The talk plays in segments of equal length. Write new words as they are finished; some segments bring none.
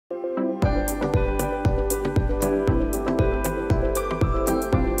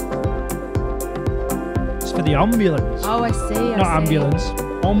the ambulance. Oh, I see. Not ambulance,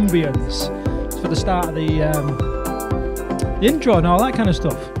 ambience. It's for the start of the intro and all that kind of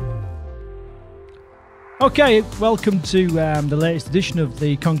stuff. Okay, welcome to the latest edition of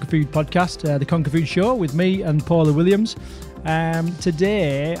the Conquer Food podcast, the Conquer Food Show with me and Paula Williams.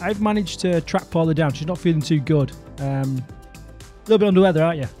 Today, I've managed to track Paula down. She's not feeling too good. A little bit under the weather,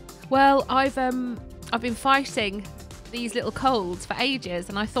 aren't you? Well, I've been fighting these little colds for ages,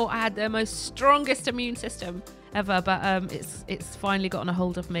 and I thought I had the most strongest immune system ever, but it's finally gotten a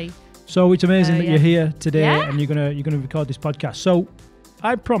hold of me. So it's amazing that you're here today, Yeah. and you're gonna record this podcast. So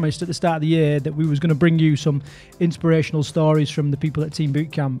I promised at the start of the year that we was going to bring you some inspirational stories from the people at TEAM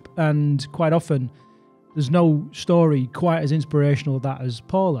Bootcamp, and quite often there's no story quite as inspirational as that as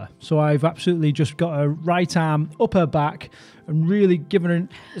Paula. So I've absolutely just got her right arm up her back and really given her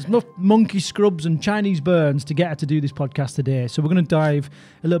enough monkey scrubs and Chinese burns to get her to do this podcast today. So we're going to dive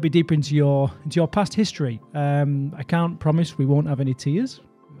a little bit deeper into your past history. I can't promise we won't have any tears,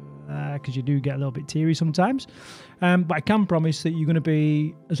 because you do get a little bit teary sometimes. But I can promise that you're going to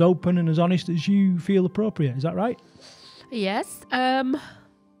be as open and as honest as you feel appropriate. Is that right? Yes.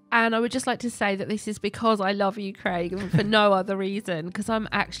 And I would just like to say that this is because I love you, Craig, and for no other reason, because I'm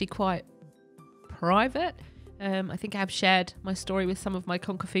actually quite private. I think I've shared my story with some of my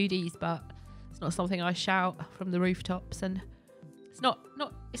Conquer Foodies, but it's not something I shout from the rooftops, and it's not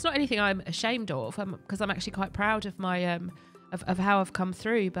anything I'm ashamed of, because I'm actually quite proud of my of how I've come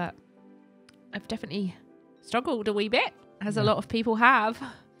through, but I've definitely struggled a wee bit, as a lot of people have.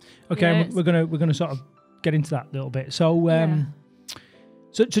 Okay, we're gonna sort of get into that a little bit. So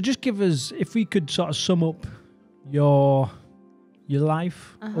so just give us, if we could sort of sum up your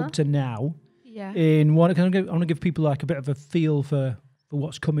life up to now. Yeah. In one, I want to give people like a bit of a feel for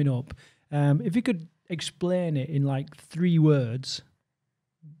what's coming up. If you could explain it in like 3 words,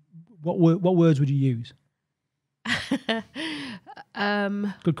 what words would you use?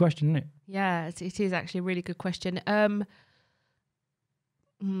 Good question, isn't it? Yeah, it is actually a really good question.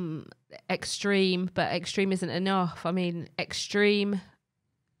 Extreme, but extreme isn't enough. I mean, extreme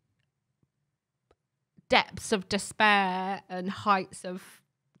depths of despair and heights of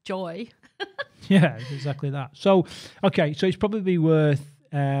joy. Yeah, exactly that. So, okay, so it's probably worth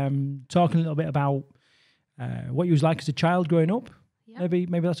talking a little bit about what you was like as a child growing up. Yeah.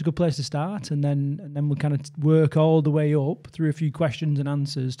 Maybe that's a good place to start, and then we'll kind of work all the way up through a few questions and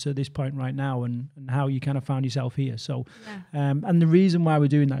answers to this point right now, and how you kind of found yourself here. So, and the reason why we're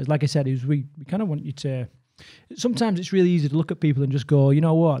doing that is, like I said, is we kind of want you to. Sometimes it's really easy to look at people and just go, you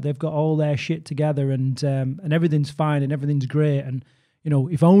know what, they've got all their shit together, and everything's fine and everything's great, and you know,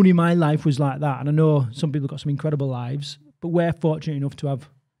 if only my life was like that. And I know some people got some incredible lives, but we're fortunate enough to have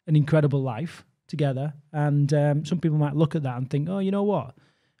an incredible life together. And some people might look at that and think, oh, you know what? I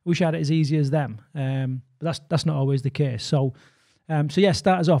wish I had it as easy as them. But that's not always the case. So yeah,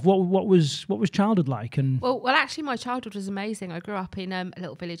 start us off. What was childhood like? And well, actually, my childhood was amazing. I grew up in a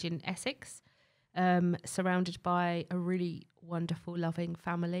little village in Essex, surrounded by a really wonderful, loving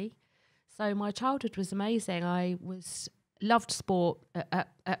family. So my childhood was amazing. I loved sport.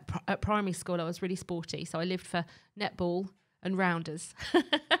 At primary school, I was really sporty, so I lived for netball and rounders.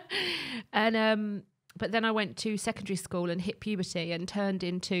 And but then I went to secondary school and hit puberty and turned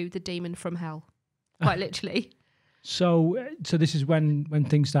into the demon from hell, quite literally. So this is when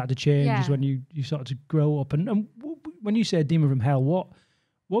things started to change. Is when you started to grow up. And when you say demon from hell,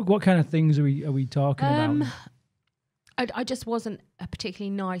 what kind of things are we talking about? I just wasn't a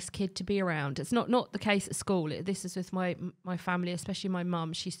particularly nice kid to be around. It's not the case at school. This is with my family, especially my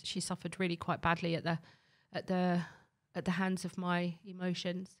mum. She suffered really quite badly at the hands of my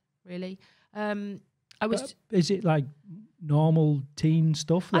emotions. Really, is it like normal teen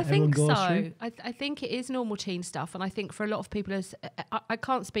stuff that everyone goes through? I think it is normal teen stuff, and I think for a lot of people, I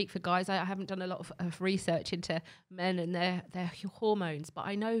can't speak for guys. I haven't done a lot of research into men and their hormones, but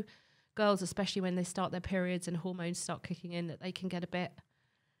I know girls, especially when they start their periods and hormones start kicking in, that they can get a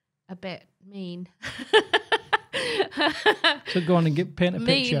bit mean. So go on and paint a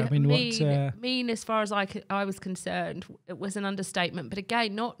picture. I mean, mean as far as I was concerned, it was an understatement. But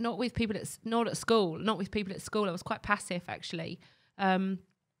again, not with people not at school. Not with people at school. I was quite passive, actually. I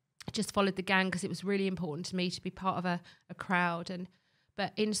just followed the gang because it was really important to me to be part of a crowd.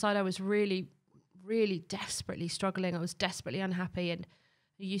 But inside, I was really, really desperately struggling. I was desperately unhappy, and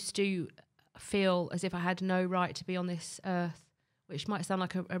I used to feel as if I had no right to be on this earth, which might sound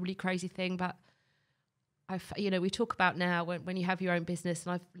like a really crazy thing, but we talk about now when you have your own business,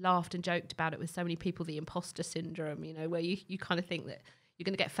 and I've laughed and joked about it with so many people, the imposter syndrome, where you kind of think that you're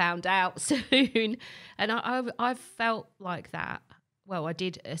going to get found out soon. And I've felt like that well, I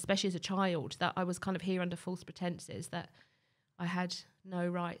did, especially as a child, that I was kind of here under false pretenses, that I had no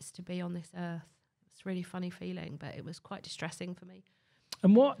rights to be on this earth. It's a really funny feeling, but it was quite distressing for me.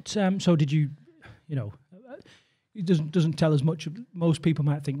 And what, so did you, you know, it doesn't tell us much. Most people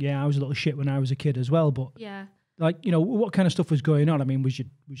might think, yeah, I was a little shit when I was a kid as well, but yeah, like, you know, what kind of stuff was going on? I mean, was you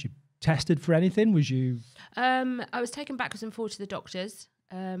tested for anything? Was you? I was taken backwards and forwards to the doctors,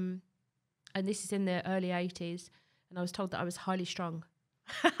 and this is in the early 80s, and I was told that I was highly strung.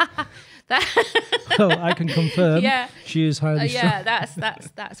 Well, I can confirm. Yeah, she is highly strung. Yeah,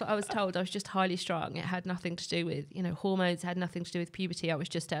 that's what I was told. I was just highly strung. It had nothing to do with, you know, hormones. It had nothing to do with puberty. I was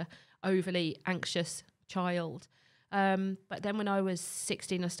just a overly anxious child. But then when I was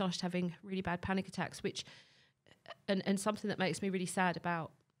 16, I started having really bad panic attacks, which, and something that makes me really sad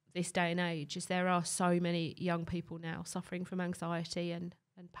about this day and age is there are so many young people now suffering from anxiety and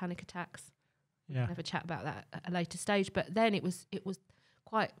panic attacks. Yeah. We can have a chat about that at a later stage. But then it was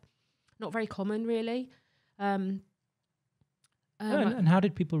quite not very common, really. And how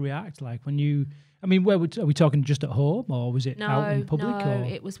did people react? Like when you, I mean, are we talking just at home, or was it out in public? No,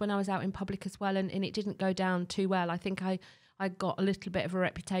 it was when I was out in public as well, and it didn't go down too well. I think I got a little bit of a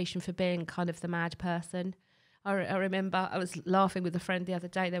reputation for being kind of the mad person. I remember I was laughing with a friend the other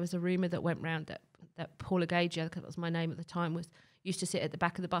day. There was a rumour that went round that Paula Gager, because that was my name at the time, used to sit at the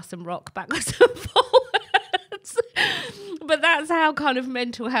back of the bus and rock backwards and forwards. But that's how kind of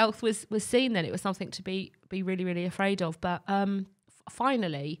mental health was seen then. It was something to be really, really afraid of. But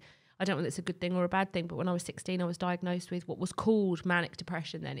finally, I don't know if it's a good thing or a bad thing, but when I was 16, I was diagnosed with what was called manic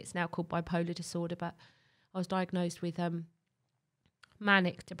depression then. It's now called bipolar disorder, but I was diagnosed with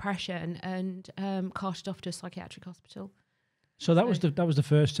manic depression and carted off to a psychiatric hospital. So that was the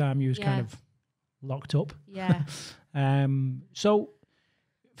first time you was kind of locked up. Yeah. So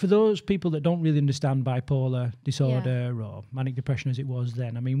for those people that don't really understand bipolar disorder or manic depression as it was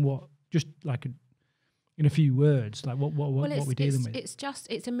then, I mean, what, just like in a few words, like what we're dealing with?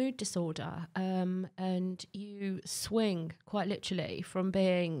 It's a mood disorder, and you swing quite literally from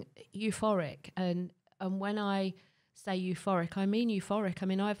being euphoric, and when I say euphoric, I mean euphoric. I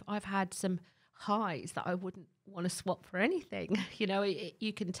mean, I've had some highs that I wouldn't want to swap for anything. You know,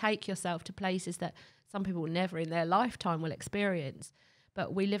 you can take yourself to places that some people never in their lifetime will experience.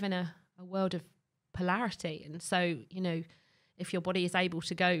 But we live in a world of polarity, and so, you know, if your body is able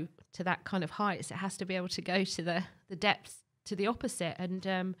to go to that kind of heights, it has to be able to go to the depths to the opposite.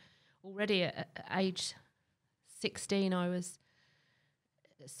 And already at age 16, I was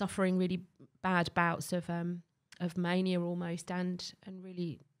suffering really bad bouts of mania almost, and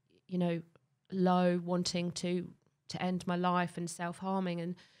really, you know, low, wanting to end my life and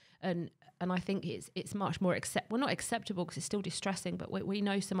self-harming, and I think it's much more not acceptable because it's still distressing, but we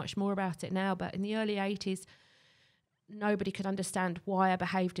know so much more about it now. But in the early 80s, nobody could understand why I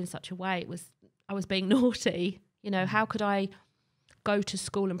behaved in such a way. I was being naughty. You know, how could I go to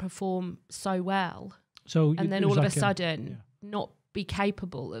school and perform so well, and then all of a sudden not be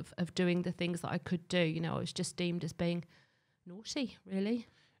capable of doing the things that I could do? You know, I was just deemed as being naughty, really.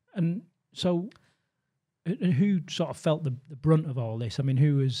 And so who sort of felt the brunt of all this? I mean,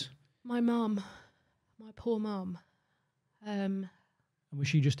 who was... My mum, my poor mum. And was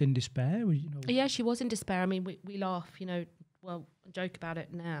she just in despair? You know? Yeah, she was in despair. I mean, we laugh, you know, well, joke about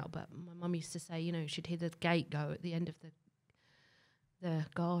it now, but my mum used to say, you know, she'd hear the gate go at the end of the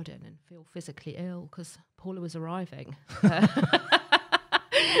garden and feel physically ill because Paula was arriving.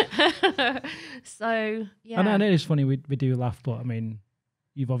 So, yeah. And it is funny, we do laugh, but I mean,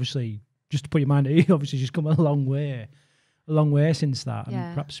 you've obviously, just to put your mind at ease, obviously just come a long way since that.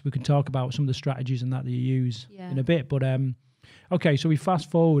 And perhaps we can talk about some of the strategies and that you use in a bit. But okay, so we fast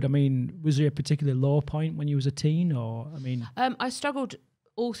forward. I mean, was there a particular low point when you was a teen, or I mean? I struggled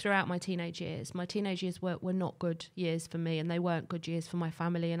all throughout my teenage years. My teenage years were not good years for me, and they weren't good years for my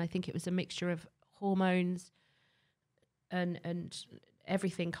family. And I think it was a mixture of hormones and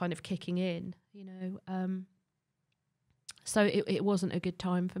everything kind of kicking in, you know. So it wasn't a good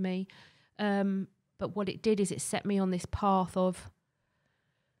time for me. But what it did is it set me on this path of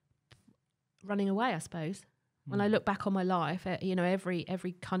running away, I suppose. When I look back on my life, you know, every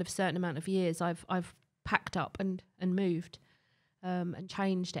kind of certain amount of years, I've packed up and moved and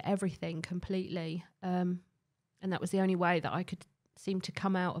changed everything completely. And that was the only way that I could seem to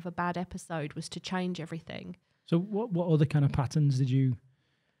come out of a bad episode, was to change everything. So what other kind of patterns have you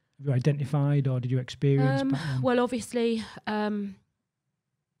identified, or did you experience? Well, obviously, you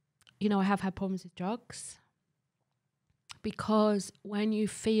know, I have had problems with drugs, because when you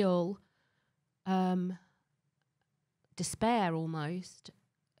feel despair almost,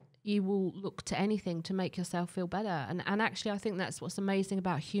 you will look to anything to make yourself feel better. And actually, I think that's what's amazing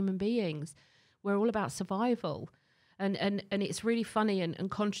about human beings. We're all about survival. And it's really funny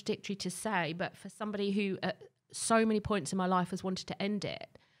and contradictory to say, but for somebody who at so many points in my life has wanted to end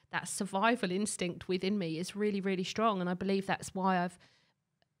it, that survival instinct within me is really, really strong. And I believe that's why I've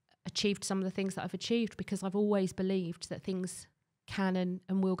achieved some of the things that I've achieved, because I've always believed that things can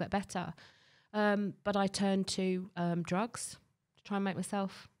and will get better. But I turned to drugs to try and make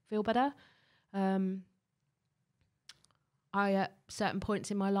myself feel better. I, at certain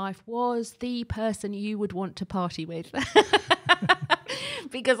points in my life, was the person you would want to party with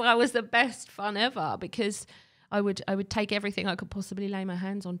because I was the best fun ever, because I would take everything I could possibly lay my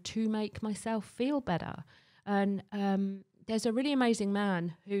hands on to make myself feel better. And there's a really amazing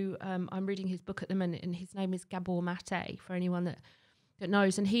man who I'm reading his book at the minute, and his name is Gabor Mate, for anyone that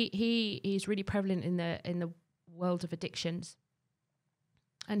knows. And he is really prevalent in the world of addictions.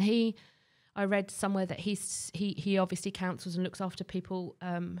 And I read somewhere that he obviously counsels and looks after people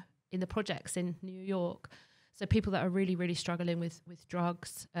in the projects in New York. So people that are really, really struggling with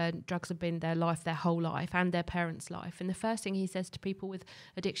drugs, and drugs have been their life, their whole life, and their parents' life. And the first thing he says to people with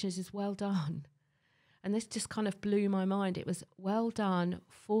addictions is, well done. And this just kind of blew my mind. It was, well done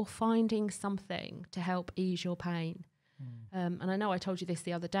for finding something to help ease your pain. And I know I told you this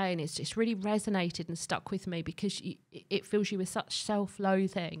the other day, and it's really resonated and stuck with me, because it fills you with such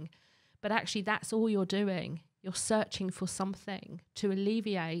self-loathing. But actually, that's all you're doing. You're searching for something to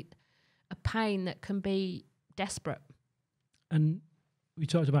alleviate a pain that can be desperate. And we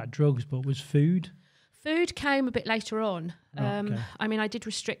talked about drugs, but was food? Food came a bit later on. Okay. I mean, I did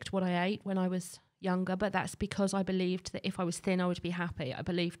restrict what I ate when I was younger, but that's because I believed that if I was thin, I would be happy. I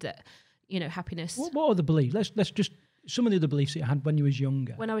believed that, happiness. What are the beliefs? Let's just some of the other beliefs that you had when you was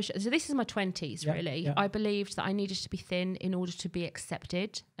younger. So this is my 20s, really. Yeah. I believed that I needed to be thin in order to be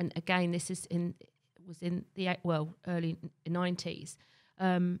accepted. And again, this was in the early 90s.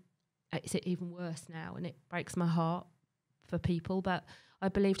 It's even worse now, and it breaks my heart for people. But I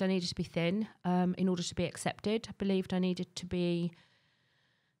believed I needed to be thin in order to be accepted. I believed I needed to be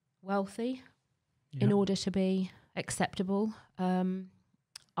wealthy in order to be acceptable.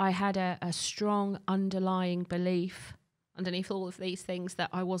 I had a strong underlying belief underneath all of these things that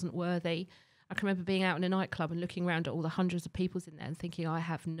I wasn't worthy. I can remember being out in a nightclub and looking around at all the hundreds of people in there and thinking, I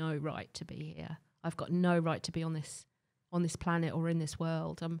have no right to be here. I've got no right to be on this planet or in this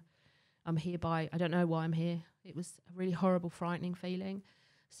world. I'm here by, I don't know why I'm here. It was a really horrible, frightening feeling.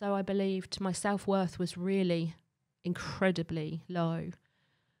 So I believed my self-worth was really incredibly low.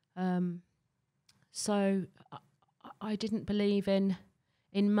 So I didn't believe in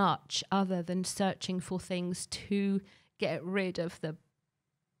much other than searching for things to get rid of the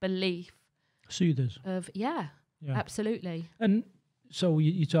belief. Soothers. Yeah, absolutely. And so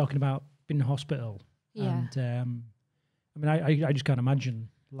you're talking about being in hospital. Yeah. And I just can't imagine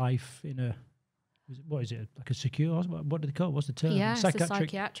life in a, what is it, like a secure hospital? What do they call it? What's the term? Yeah, it's a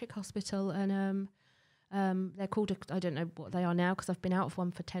psychiatric hospital. And they're called, I don't know what they are now because I've been out of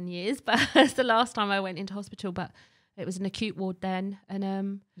one for 10 years, but it's the last time I went into hospital. But it was an acute ward then,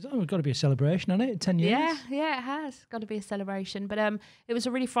 and it's got to be a celebration, hasn't it? 10 years. Yeah, it has got to be a celebration. But it was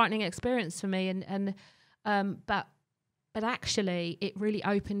a really frightening experience for me, but actually, it really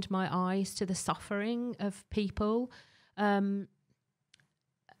opened my eyes to the suffering of people, and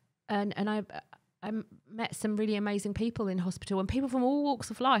I met some really amazing people in hospital, and people from all walks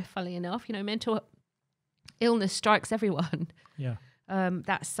of life. Funnily enough, mental illness strikes everyone. Yeah,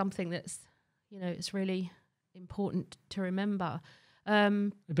 that's something that's it's really important to remember. A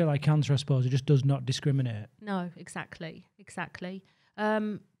bit like cancer, I suppose. It just does not discriminate. No, exactly.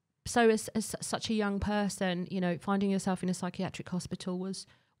 So as such a young person, finding yourself in a psychiatric hospital was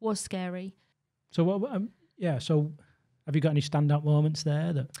scary. So what? So have you got any standout moments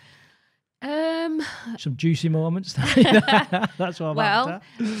there? Some juicy moments. That's what I'm after.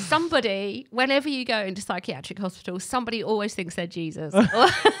 Somebody, whenever you go into psychiatric hospital, somebody always thinks they're Jesus.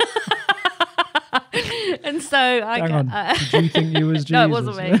 And so did you think you was Jesus? No, it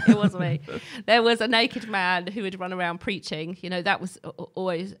wasn't me. There was a naked man who would run around preaching. That was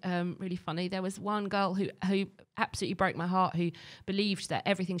always really funny. There was one girl who absolutely broke my heart, who believed that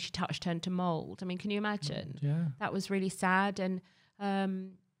everything she touched turned to mold. I mean, can you imagine? Yeah. That was really sad. And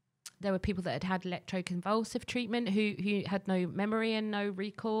there were people that had electroconvulsive treatment who had no memory and no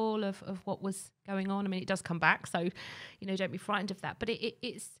recall of what was going on. I mean, it does come back, so don't be frightened of that. But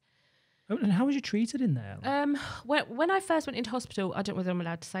it's. And how was you treated in there? When I first went into hospital, I don't know whether I'm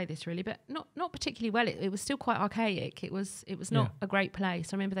allowed to say this really, but not particularly well. It was still quite archaic. It was not a great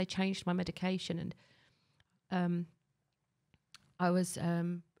place. I remember they changed my medication, and I was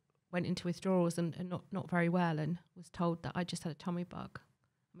went into withdrawals and not very well, and was told that I just had a tummy bug.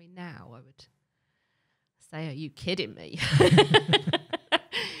 I mean, now I would say, are you kidding me?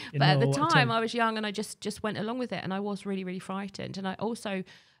 But at the time I was young and I just went along with it, and I was really, really frightened. And I also...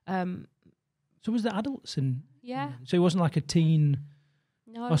 so was the adults in... Yeah. So it wasn't like a teen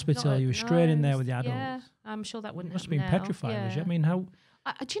hospital, you were straight in there with the adults? Yeah, I'm sure that wouldn't happen now. You must have been petrified, was you? I mean, how...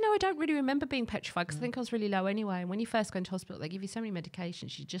 do you know, I don't really remember being petrified because I think I was really low anyway. And when you first go into hospital, they give you so many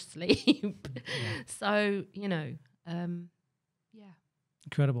medications, you just sleep. So, you know, yeah.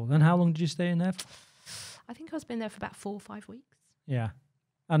 Incredible. Then how long did you stay in there? I think I was been there for about 4 or 5 weeks. Yeah.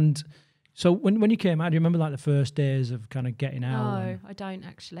 And so when you came out, do you remember like the first days of kind of getting out? No, I don't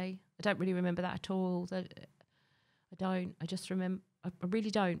actually. I don't really remember that at all. I don't. I just remember, I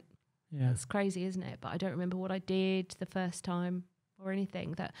really don't. Yeah. It's crazy, isn't it? But I don't remember what I did the first time or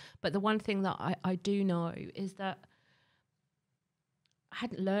anything. But the one thing that I do know is that I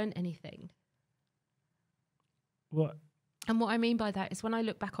hadn't learned anything. What? And what I mean by that is when I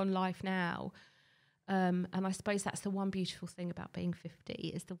look back on life now, and I suppose that's the one beautiful thing about being 50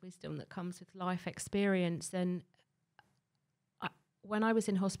 is the wisdom that comes with life experience. And when I was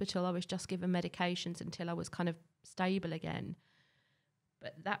in hospital, I was just given medications until I was kind of stable again.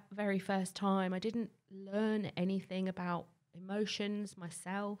 But that very first time, I didn't learn anything about emotions,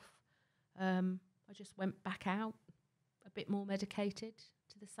 myself. I just went back out, a bit more medicated,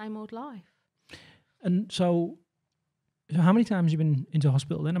 to the same old life. And so how many times have you been into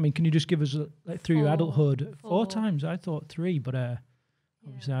hospital then? I mean, can you just give us like through your adulthood? 4 times. I thought 3, but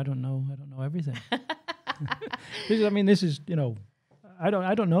obviously I don't know everything. I mean, this is, you know, I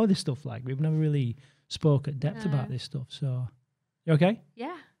don't know this stuff. Like, we've never really spoke at depth about this stuff. So, you okay?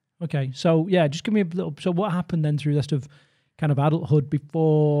 Yeah. Okay. So yeah, just give me a little. So what happened then through the rest of kind of adulthood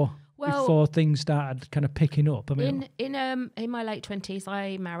before things started kind of picking up? I mean, in my late 20s,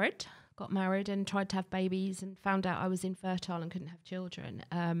 I got married and tried to have babies and found out I was infertile and couldn't have children.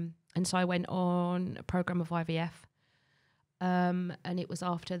 And so I went on a program of IVF. And it was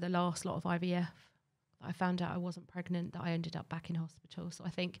after the last lot of IVF I found out I wasn't pregnant that I ended up back in hospital. So I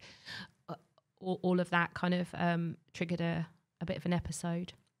think all of that kind of triggered a bit of an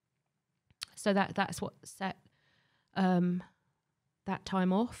episode. So that's what set that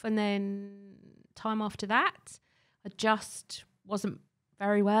time off. And then time after that, I just wasn't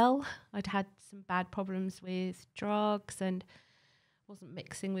very well. I'd had some bad problems with drugs and wasn't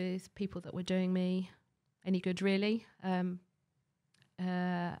mixing with people that were doing me any good, really. And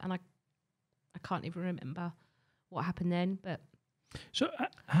I can't even remember what happened then. But so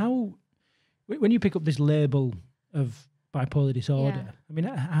how, when you pick up this label of bipolar disorder, I mean,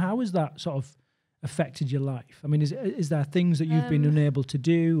 how has that sort of affected your life? I mean, is there things that you've been unable to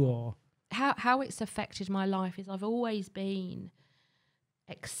do, or how it's affected my life is I've always been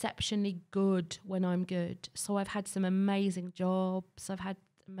exceptionally good when I'm good. So I've had some amazing jobs, I've had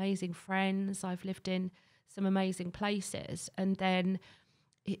amazing friends, I've lived in some amazing places, and then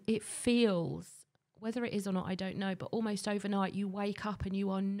it feels, whether it is or not, I don't know, but almost overnight you wake up and you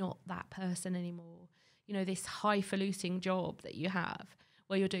are not that person anymore. You know, this highfalutin job that you have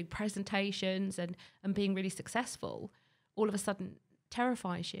where you're doing presentations and being really successful, all of a sudden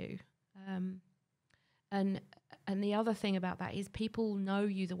terrifies you. And the other thing about that is people know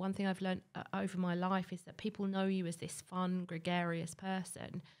you. The one thing I've learned over my life is that people know you as this fun, gregarious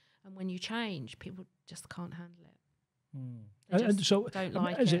person. And when you change, people just can't handle it. And so don't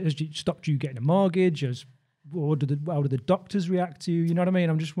like has it stopped you getting a mortgage? How did the doctors react to you? You know what I mean?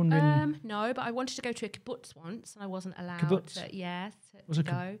 I'm just wondering. No, but I wanted to go to a kibbutz once and I wasn't allowed to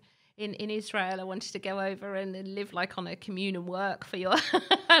go. In Israel, I wanted to go over and live like on a commune and work for your...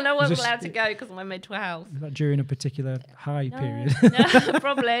 and I wasn't allowed to go because of my mental health. Was that during a particular high period? No,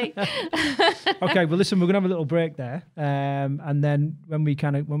 probably. Okay, well, listen, we're going to have a little break there. And then when we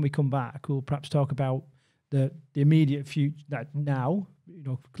come back, we'll perhaps talk about the immediate future, that now, you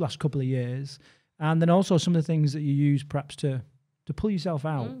know, last couple of years, and then also some of the things that you use perhaps to pull yourself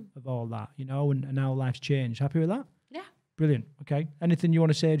out of all that, you know, and how life's changed. Happy with that? Yeah. Brilliant. Okay. Anything you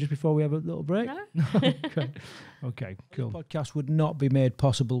want to say just before we have a little break? No. Okay, cool. This podcast would not be made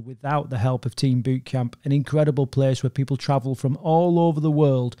possible without the help of TEAM Bootcamp, an incredible place where people travel from all over the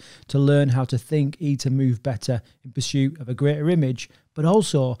world to learn how to think, eat and move better in pursuit of a greater image, but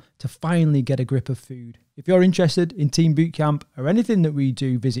also to finally get a grip of food. If you're interested in TEAM Bootcamp or anything that we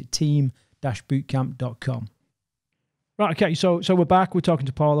do, visit team-bootcamp.com. Right, okay, so we're back. We're talking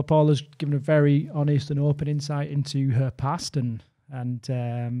to Paula. Paula's given a very honest and open insight into her past, and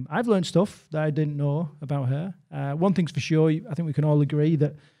I've learned stuff that I didn't know about her. One thing's for sure, I think we can all agree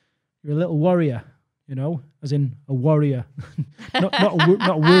that you're a little warrior. you know, as in a warrior, not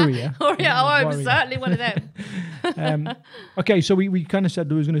a worrier. I was certainly one of them. Okay, so we kind of said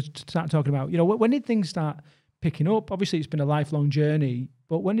that we was going to start talking about, you know, when did things start picking up? Obviously, it's been a lifelong journey,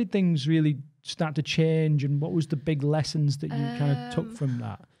 but when did things really start to change, and what was the big lessons that you kind of took from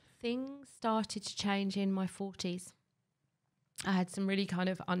that? Things started to change in my 40s. I had some really kind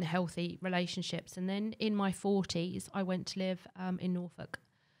of unhealthy relationships, and then in my 40s, I went to live in Norfolk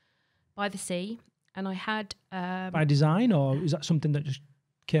by the sea, and I had... by design, or is that something that just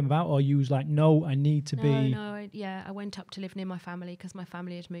came about, or you was like, no, I need to be... No, I went up to live near my family because my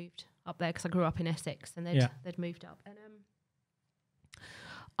family had moved up there because I grew up in Essex, and they'd moved up. And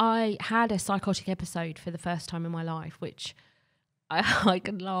I had a psychotic episode for the first time in my life, which I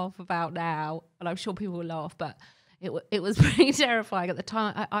can laugh about now, and I'm sure people will laugh, but it was pretty terrifying at the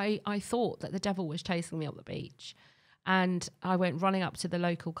time. I thought that the devil was chasing me up the beach, and I went running up to the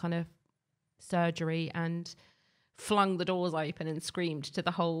local kind of surgery and flung the doors open and screamed to the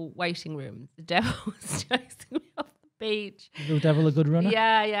whole waiting room, the devil was chasing me up the beach. Was the devil a good runner?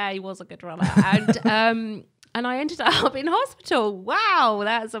 Yeah, he was a good runner. And I ended up in hospital. Wow,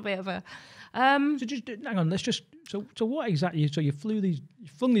 that's a bit of a... So just hang on, so what exactly? So you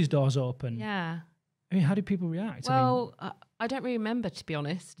flung these doors open. Yeah. I mean, how did people react? Well, I don't really remember, to be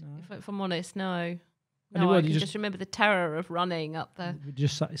honest. No. If I'm honest, no. No, I can just remember the terror of running up the...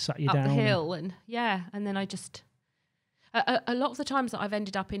 Just sat you up down. the hill, and then I just... A lot of the times that I've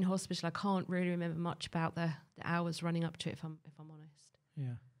ended up in hospital, I can't really remember much about the hours running up to it, if I'm honest.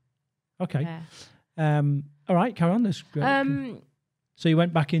 Yeah. Okay. Yeah. All right, carry on. This great. So you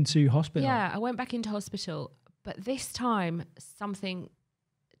went back into hospital. Yeah, I went back into hospital, but this time something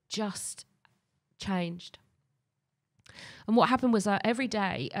just changed. And what happened was every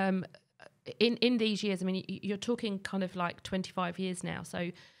day, in these years, I mean, you're talking kind of like 25 years now.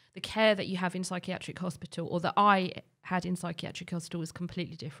 So the care that you have in psychiatric hospital, or that I had in psychiatric hospital, was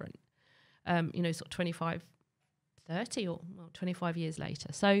completely different. You know, sort of 25, 30 or 25 years later.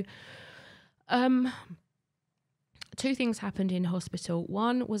 So two things happened in hospital.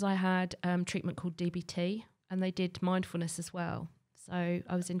 One was I had treatment called DBT, and they did mindfulness as well. So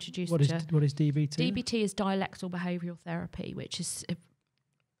I was introduced to... What is DBT? DBT is dialectal behavioural therapy, which is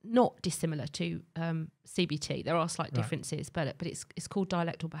not dissimilar to CBT. There are slight differences, but it's called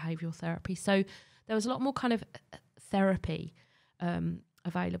dialectal behavioural therapy. So there was a lot more kind of therapy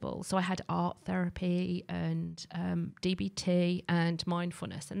available. So I had art therapy and DBT and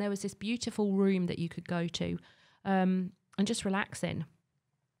mindfulness. And there was this beautiful room that you could go to and just relax in.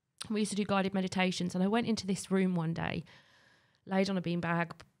 We used to do guided meditations, and I went into this room one day, laid on a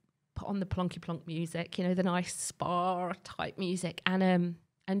beanbag, put on the plonky plonk music, you know, the nice spa type music, and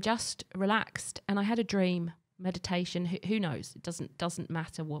just relaxed. And I had a dream, meditation. Who knows? It doesn't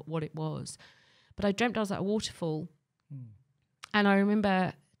matter what it was. But I dreamt I was at a waterfall, and I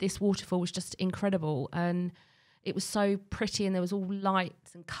remember this waterfall was just incredible, and it was so pretty, and there was all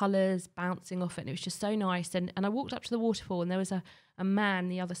lights and colours bouncing off it, and it was just so nice. And I walked up to the waterfall, and there was a man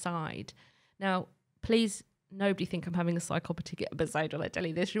the other side. Now, please, nobody think I'm having a psychopathic episode when I tell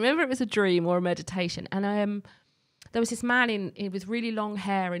you this. Remember, it was a dream or a meditation. And there was this man with really long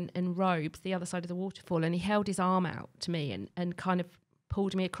hair and robes the other side of the waterfall, and he held his arm out to me and kind of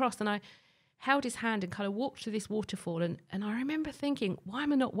pulled me across. And I held his hand and kind of walked through this waterfall. And I remember thinking, why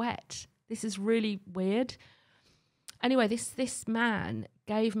am I not wet? This is really weird. Anyway, this man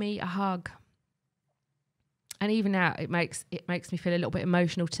gave me a hug. And even now, it makes me feel a little bit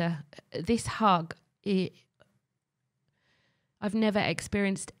emotional this hug. I've never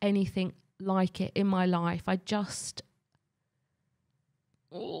experienced anything like it in my life. I just...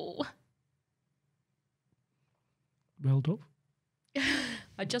 Welled up?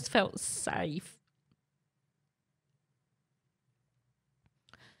 I just felt safe.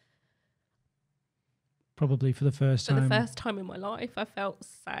 Probably for the first time. For the first time in my life, I felt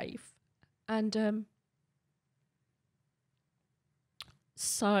safe. And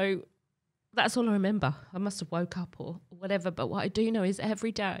so that's all I remember. I must have woke up or whatever. But what I do know is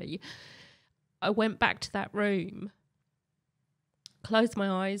every day I went back to that room, closed my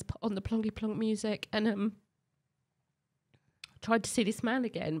eyes, put on the plonky plonk music, and tried to see this man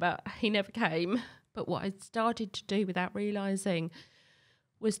again, but he never came. But what I started to do without realising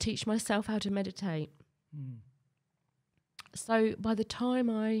was teach myself how to meditate. So by the time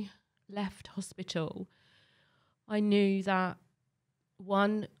I left hospital, I knew that,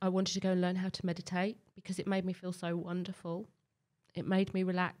 one, I wanted to go and learn how to meditate because it made me feel so wonderful. It made me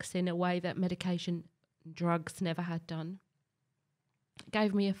relax in a way that medication and drugs never had done. It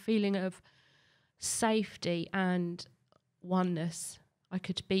gave me a feeling of safety and oneness. I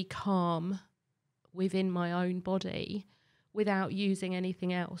could be calm within my own body without using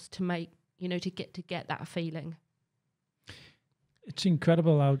anything else to make, to get that feeling. It's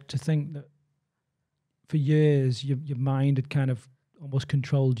incredible how to think that for years your mind had kind of almost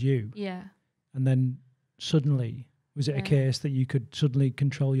controlled you. Yeah. And then suddenly, was it a case that you could suddenly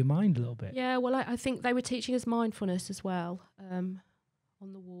control your mind a little bit? Yeah, well, I think they were teaching us mindfulness as well on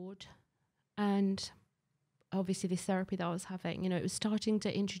the ward. And obviously this therapy that I was having, it was starting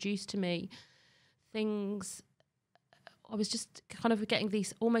to introduce to me things. I was just kind of getting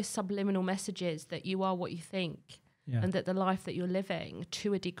these almost subliminal messages that you are what you think. Yeah. And that the life that you're living,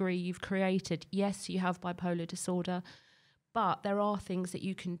 to a degree, you've created. Yes, you have bipolar disorder, but there are things that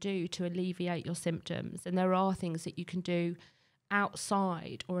you can do to alleviate your symptoms, and there are things that you can do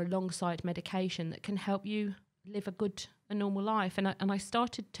outside or alongside medication that can help you live a normal life. And I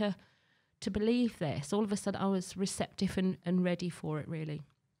started to believe this. All of a sudden, I was receptive and ready for it, really.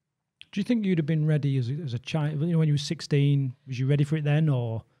 Do you think you'd have been ready as a child? When you were 16, was you ready for it then,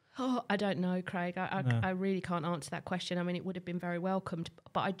 or? Oh, I don't know, Craig. I really can't answer that question. I mean, it would have been very welcomed,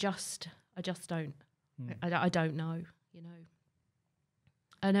 but I just don't. I don't know,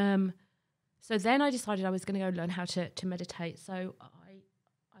 And so then I decided I was going to go learn how to meditate. So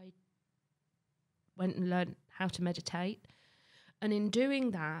I went and learned how to meditate. And in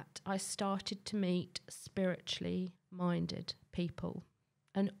doing that, I started to meet spiritually minded people.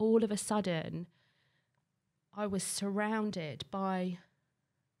 And all of a sudden, I was surrounded by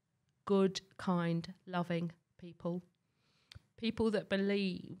good, kind, loving people that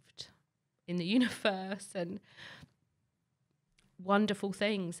believed in the universe and wonderful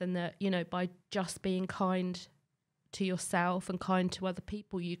things, and that, by just being kind to yourself and kind to other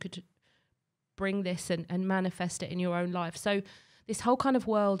people, you could bring this and manifest it in your own life. So this whole kind of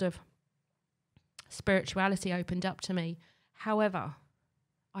world of spirituality opened up to me. However,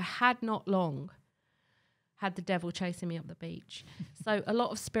 I had not long had the devil chasing me up the beach. So a lot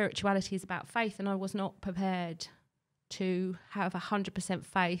of spirituality is about faith, and I was not prepared to have 100%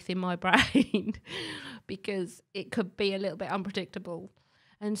 faith in my brain because it could be a little bit unpredictable.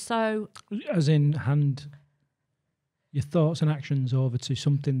 And so... As in, hand your thoughts and actions over to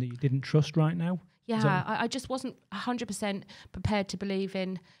something that you didn't trust right now? Yeah, I just wasn't 100% prepared to believe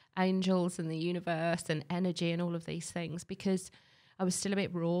in angels and the universe and energy and all of these things, because I was still a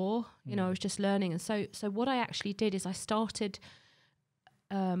bit raw, I was just learning. And so what I actually did is I started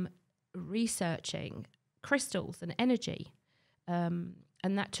researching crystals and energy. And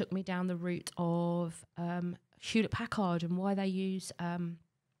that took me down the route of Hewlett-Packard and why they use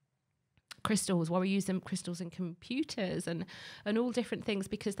crystals, why we use crystals in computers and all different things,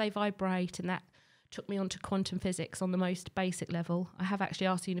 because they vibrate, and that took me on to quantum physics on the most basic level. I have actually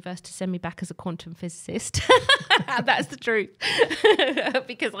asked the universe to send me back as a quantum physicist. That's the truth.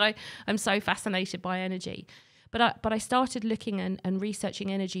 Because I'm so fascinated by energy. But I started looking and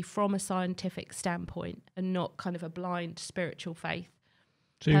researching energy from a scientific standpoint and not kind of a blind spiritual faith.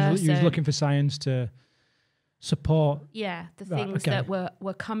 So you was looking for science to support... Yeah, the things that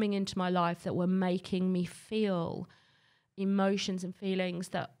were coming into my life that were making me feel emotions and feelings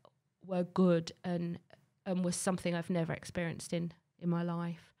that were good and was something I've never experienced in my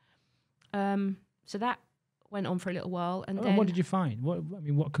life. So that went on for a little while, and then... what did you find?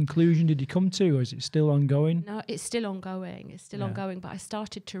 What conclusion did you come to, or is it still ongoing? No, it's still ongoing. It's still ongoing, but I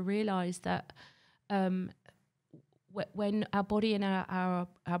started to realise that when our body and our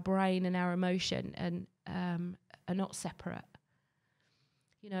brain and our emotion and are not separate,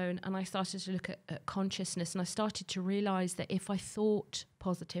 and I started to look at consciousness, and I started to realise that if I thought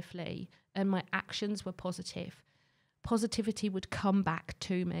positively and my actions were positive, positivity would come back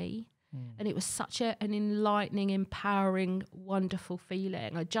to me. And it was such an enlightening, empowering, wonderful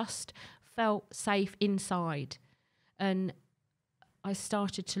feeling. I just felt safe inside. And I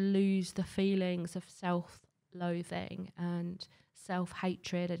started to lose the feelings of self-loathing and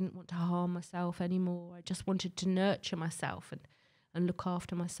self-hatred. I didn't want to harm myself anymore. I just wanted to nurture myself and look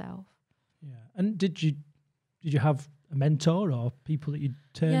after myself. Yeah. And did you have a mentor or people that you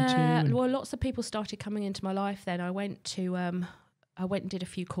turned to? Yeah, well, lots of people started coming into my life then. I went and did a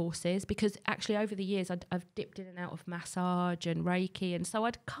few courses, because actually over the years I've dipped in and out of massage and Reiki, and so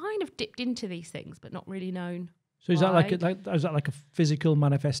I'd kind of dipped into these things but not really known. So is that like a physical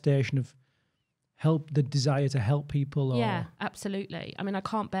manifestation of the desire to help people? Or? Yeah, absolutely. I mean, I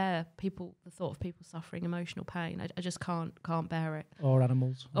can't bear the thought of people suffering emotional pain. I just can't bear it. Or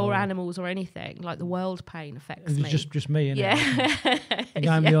animals. Or animals or anything. Like the world pain affects me. It's just me, isn't it? And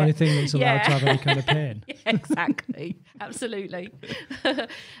I'm the only thing that's allowed to have any kind of pain. Yeah, exactly. Absolutely.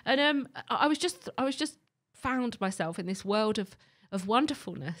 And I was just found myself in this world of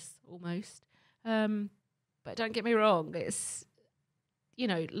wonderfulness almost. But don't get me wrong, it's, you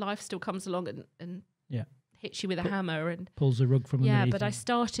know, life still comes along and hits you with a hammer and pulls the rug from underneath. Yeah, but I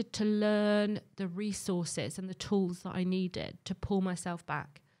started to learn the resources and the tools that I needed to pull myself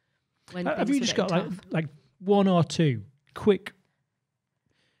back. When have you just got tough. like one or two quick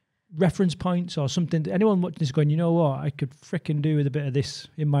reference points or something? Anyone watching this going, you know what, I could fricking do with a bit of this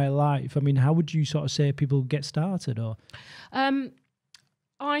in my life. I mean, how would you sort of say people get started? Or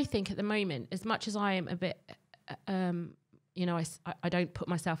I think at the moment, as much as I am a bit, you know, I don't put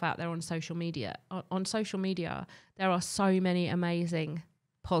myself out there on social media. On social media, there are so many amazing,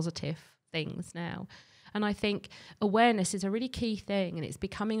 positive things now. And I think awareness is a really key thing, and it's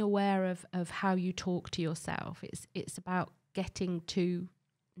becoming aware of how you talk to yourself. It's about getting to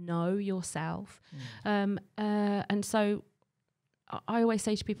know yourself. And so I always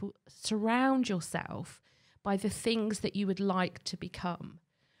say to people, surround yourself by the things that you would like to become.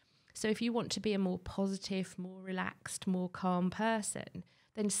 So if you want to be a more positive, more relaxed, more calm person,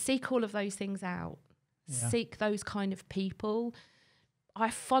 then seek all of those things out. Yeah. Seek those kind of people. I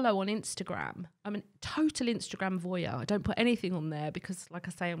follow on Instagram. I'm a total Instagram voyeur. I don't put anything on there because, like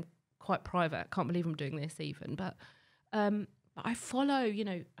I say, I'm quite private. I can't believe I'm doing this even. But I follow, you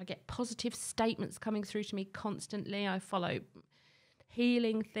know, I get positive statements coming through to me constantly. I follow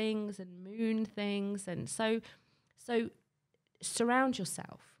healing things and moon things. And so surround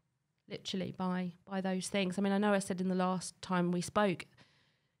yourself literally by those things. I mean, I know I said in the last time we spoke,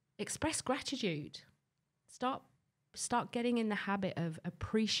 express gratitude. Start getting in the habit of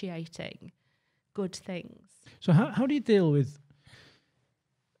appreciating good things. So how do you deal with,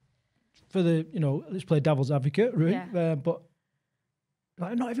 for the, you know, let's play devil's advocate, right? Yeah. But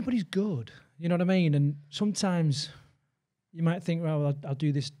like, not everybody's good. You know what I mean? And sometimes you might think, well, I'll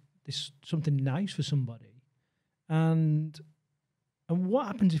do this something nice for somebody. And what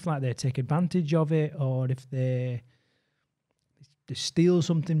happens if, like, they take advantage of it, or if they steal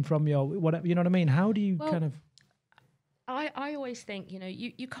something from you, or whatever? You know what I mean? How do you kind of? I always think, you know,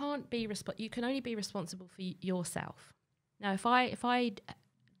 you can't be you can only be responsible for yourself. Now, if I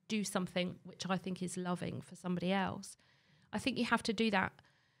do something which I think is loving for somebody else, I think you have to do that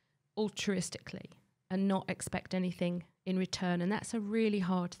altruistically and not expect anything in return. And that's a really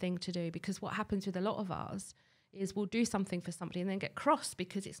hard thing to do, because what happens with a lot of us is we'll do something for somebody and then get cross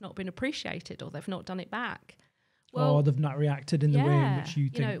because it's not been appreciated or they've not done it back. Well, or they've not reacted in the way in which you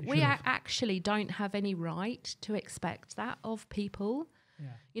think. You know, we actually don't have any right to expect that of people. Yeah.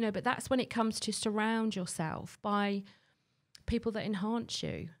 You know, but that's when it comes to surround yourself by people that enhance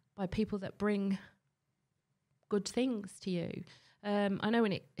you, by people that bring good things to you. I know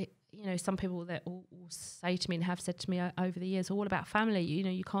when it you know, some people that will say to me and have said to me over the years, all about family. You know,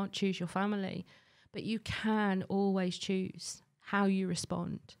 you can't choose your family, but you can always choose how you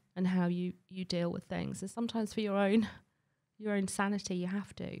respond and how you deal with things. And sometimes for your own sanity, you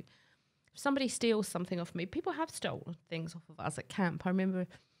have to. If somebody steals something off me, people have stolen things off of us at camp. I remember,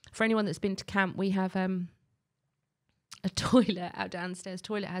 for anyone that's been to camp, we have a toilet. Our downstairs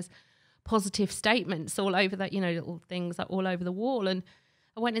toilet has positive statements all over that, you know, little things like all over the wall. And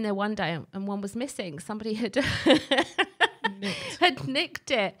I went in there one day and one was missing. Somebody had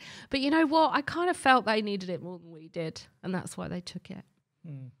nicked it. But you know what? I kind of felt they needed it more than we did, and that's why they took it.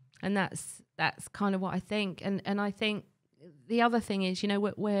 And that's kind of what I think. And I think the other thing is, you know,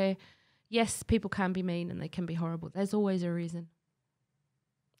 where yes, people can be mean and they can be horrible. There's always a reason.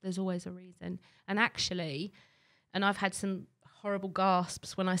 There's always a reason. And actually, and I've had some horrible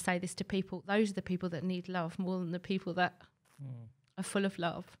gasps when I say this to people, those are the people that need love more than the people that are full of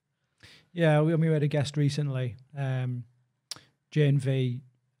love. Yeah, we had a guest recently, Jane V,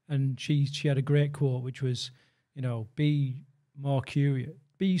 and she had a great quote, which was, you know, be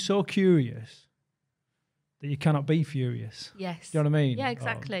so curious that you cannot be furious. Yes. Do you know what I mean? Yeah,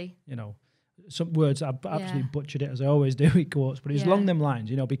 exactly. Or, you know, some words, I've absolutely butchered it as I always do with quotes, but it's along them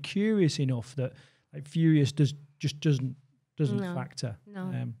lines, you know, be curious enough that, like, furious just doesn't factor.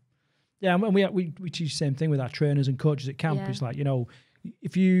 No. Yeah, and we teach the same thing with our trainers and coaches at camp. It's like, you know,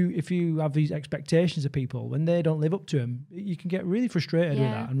 if you have these expectations of people, when they don't live up to them, you can get really frustrated with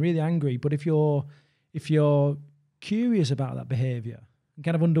that and really angry. But if you're curious about that behaviour and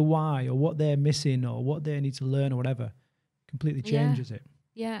kind of wonder why or what they're missing or what they need to learn or whatever, completely changes it.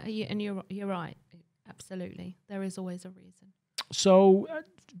 Yeah, and you're right. Absolutely. There is always a reason. So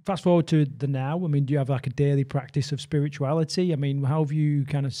fast forward to the now. I mean, do you have like a daily practice of spirituality? I mean, how have you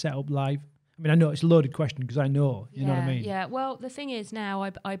kind of set up life? I mean, I know it's a loaded question because I know, you know what I mean? Yeah, well, the thing is now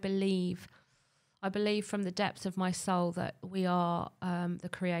I believe from the depths of my soul that we are the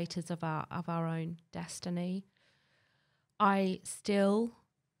creators of our own destiny. I still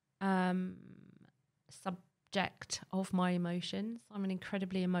subject of my emotions. I'm an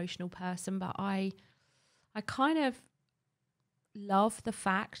incredibly emotional person, but I kind of love the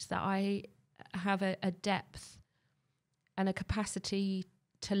fact that I have a depth and a capacity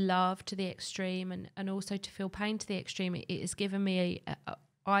to love to the extreme, and also to feel pain to the extreme. It has given me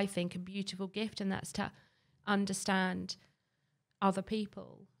I think, a beautiful gift, and that's to understand other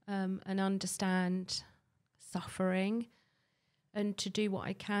people, and understand suffering, and to do what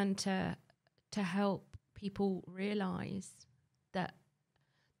I can to help people realise that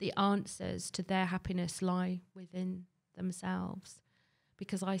the answers to their happiness lie within themselves.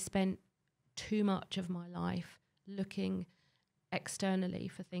 Because I spent too much of my life looking externally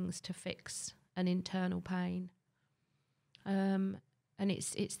for things to fix an internal pain. And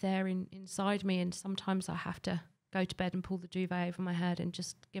it's there inside me, and sometimes I have to go to bed and pull the duvet over my head and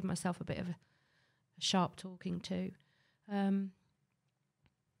just give myself a bit of a sharp talking to.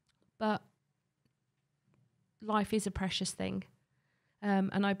 But life is a precious thing,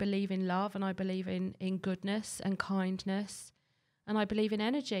 and I believe in love, and I believe in goodness and kindness, and I believe in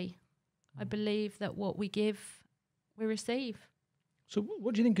energy. I believe that what we give, we receive. So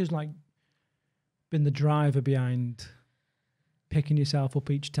what do you think has been the driver behind picking yourself up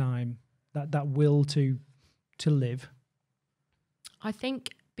each time, that will to live? I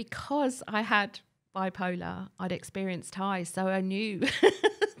think because I had bipolar, I'd experienced highs, so I knew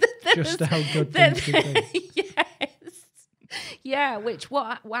just how good things could be. Yes. Yeah,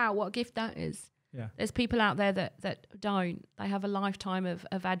 what a gift that is. Yeah. There's people out there that don't. They have a lifetime of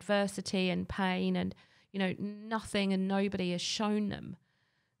adversity and pain, and nothing and nobody has shown them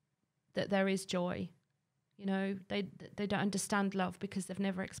that there is joy. They don't understand love because they've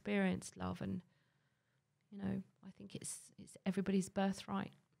never experienced love, and I think it's everybody's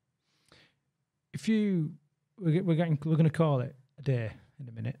birthright. We're going to call it a day in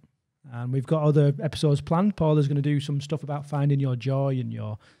a minute, and we've got other episodes planned. Paula's going to do some stuff about finding your joy and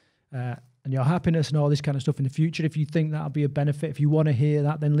your happiness and all this kind of stuff in the future. If you think that'll be a benefit, if you want to hear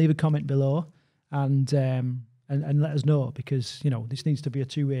that, then leave a comment below and let us know, because this needs to be a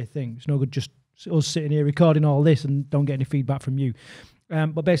two-way thing. It's no good just us sitting here recording all this and don't get any feedback from you.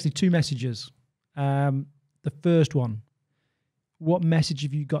 But basically, two messages. The first one: what message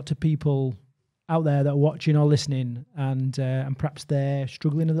have you got to people out there that are watching or listening, and perhaps they're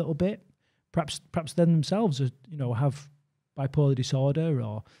struggling a little bit, perhaps they themselves have bipolar disorder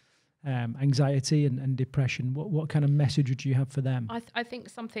or anxiety and depression? What kind of message would you have for them? I think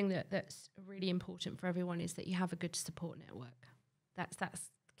something that's really important for everyone is that you have a good support network. That's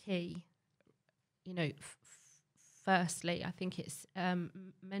key. Firstly, I think it's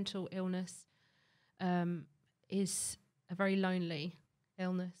mental illness is a very lonely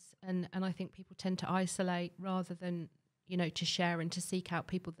illness, and I think people tend to isolate rather than to share and to seek out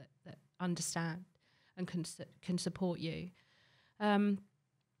people that understand and can support you. And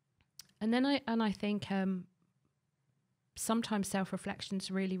I think sometimes self-reflection is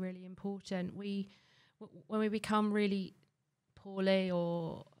really, really important. When we become really poorly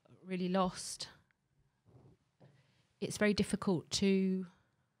or really lost, it's very difficult to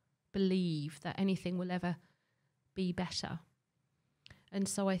believe that anything will ever be better. And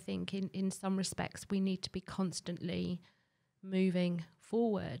so I think in some respects we need to be constantly moving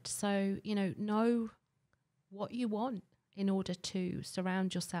forward. So, know what you want in order to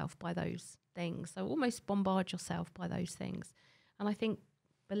surround yourself by those things. So almost bombard yourself by those things. And I think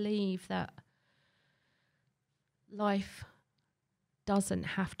believe that life doesn't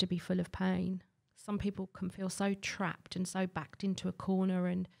have to be full of pain. Some people can feel so trapped and so backed into a corner,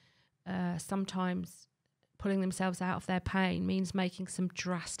 and sometimes pulling themselves out of their pain means making some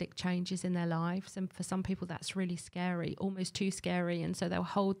drastic changes in their lives. And for some people that's really scary, almost too scary. And so they'll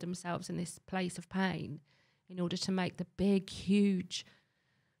hold themselves in this place of pain in order to make the big, huge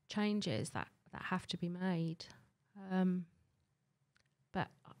changes that have to be made. But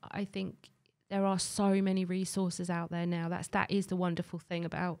I think there are so many resources out there now. That is the wonderful thing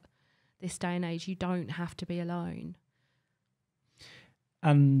about this day and age. You don't have to be alone.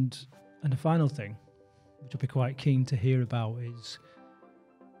 And the final thing, which I'll be quite keen to hear about, is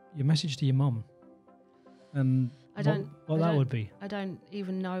your message to your mum. And what that would be. I don't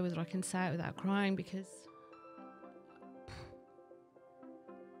even know whether I can say it without crying, because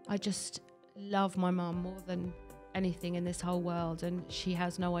I just love my mum more than anything in this whole world, and she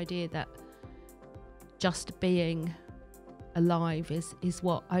has no idea that just being alive is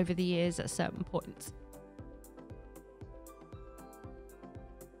what, over the years, at certain points,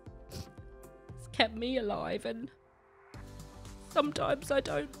 it's kept me alive. And sometimes I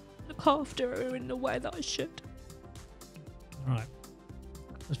don't look after her in the way that I should. All right.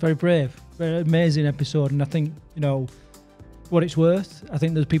 That's very brave. amazing episode, and I think, you know, what it's worth. I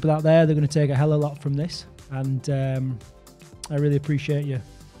think there's people out there that are going to take a hell of a lot from this, and I really appreciate you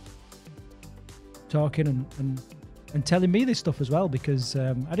talking and telling me this stuff as well, because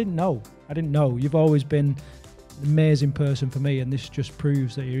I didn't know. You've always been an amazing person for me, and this just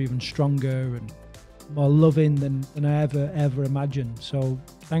proves that you're even stronger and more loving than I ever imagined. So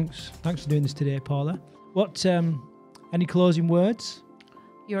thanks for doing this today, Paula. What any closing words?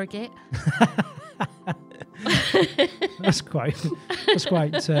 You're a git. That's quite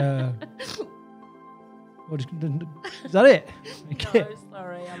what is that it? No,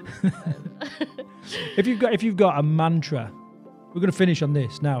 sorry. If you've got a mantra, we're going to finish on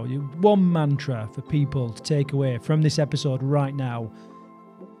this now. One mantra for people to take away from this episode right now.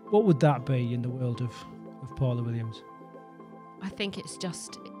 What would that be in the world of Paula Williams? I think it's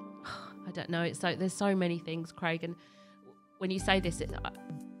just, I don't know. It's like there's so many things, Craig. And when you say this,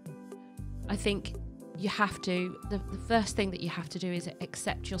 I think you have to. The first thing that you have to do is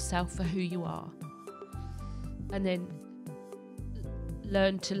accept yourself for who you are, and then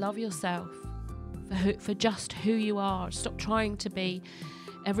learn to love yourself for just who you are. Stop trying to be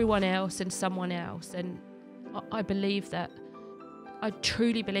everyone else and someone else. And I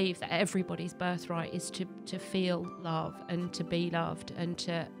truly believe that everybody's birthright is to feel love and to be loved and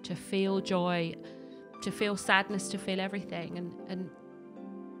to feel joy, to feel sadness, to feel everything. And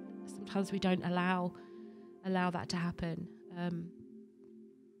sometimes we don't allow that to happen.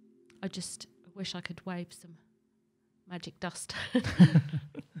 I just wish I could wave some magic dust.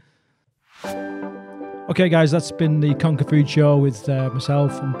 Okay, guys, that's been the Conquer Food Show with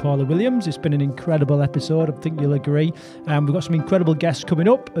myself and Paula Williams. It's been an incredible episode. I think you'll agree. We've got some incredible guests coming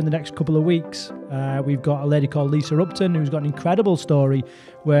up in the next couple of weeks. We've got a lady called Lisa Upton who's got an incredible story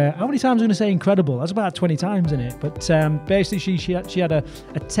where, how many times am I going to say incredible? That's about 20 times in it. But basically she had a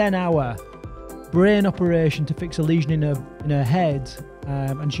 10-hour brain operation to fix a lesion in her head,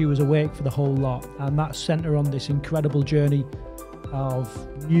 and she was awake for the whole lot. And that sent her on this incredible journey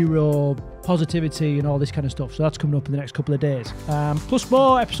of neuro positivity and all this kind of stuff. So that's coming up in the next couple of days. Plus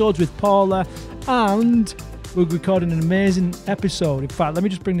more episodes with Paula, and we're recording an amazing episode. In fact, let me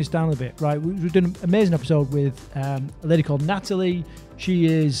just bring this down a bit. Right, we've done an amazing episode with a lady called Natalie.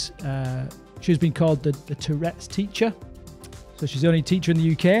 She's been called the Tourette's teacher. So she's the only teacher in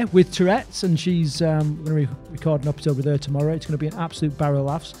the UK with Tourette's, and she's going to record an episode with her tomorrow. It's going to be an absolute barrel of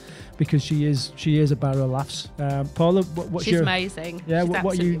laughs, because she is a barrel of laughs. Paula, she's amazing. Yeah, she's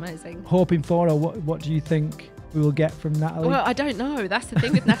what are you amazing. Hoping for, or what do you think we will get from Natalie? Well, I don't know. That's the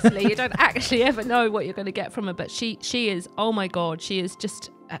thing with Natalie. You don't actually ever know what you're going to get from her, but she is, oh my God, she is just,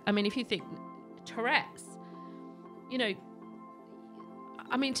 I mean, if you think Tourette's, you know,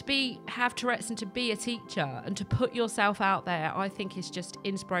 I mean, have Tourette's and to be a teacher and to put yourself out there, I think is just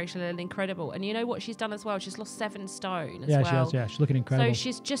inspirational and incredible. And you know what she's done as well? She's lost 7 stone as well. Yeah, she has. Yeah, she's looking incredible.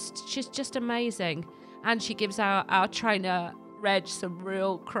 So she's just amazing, and she gives our trainer Reg some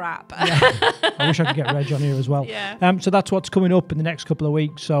real crap. Yeah. I wish I could get Reg on here as well. Yeah. So that's what's coming up in the next couple of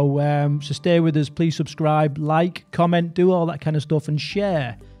weeks. So stay with us. Please subscribe, like, comment, do all that kind of stuff, and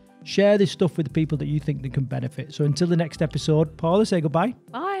share this stuff with the people that you think that can benefit. So until the next episode, Paula, say goodbye.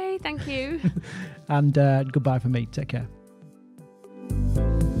 Bye. Thank you. And goodbye from me. Take care.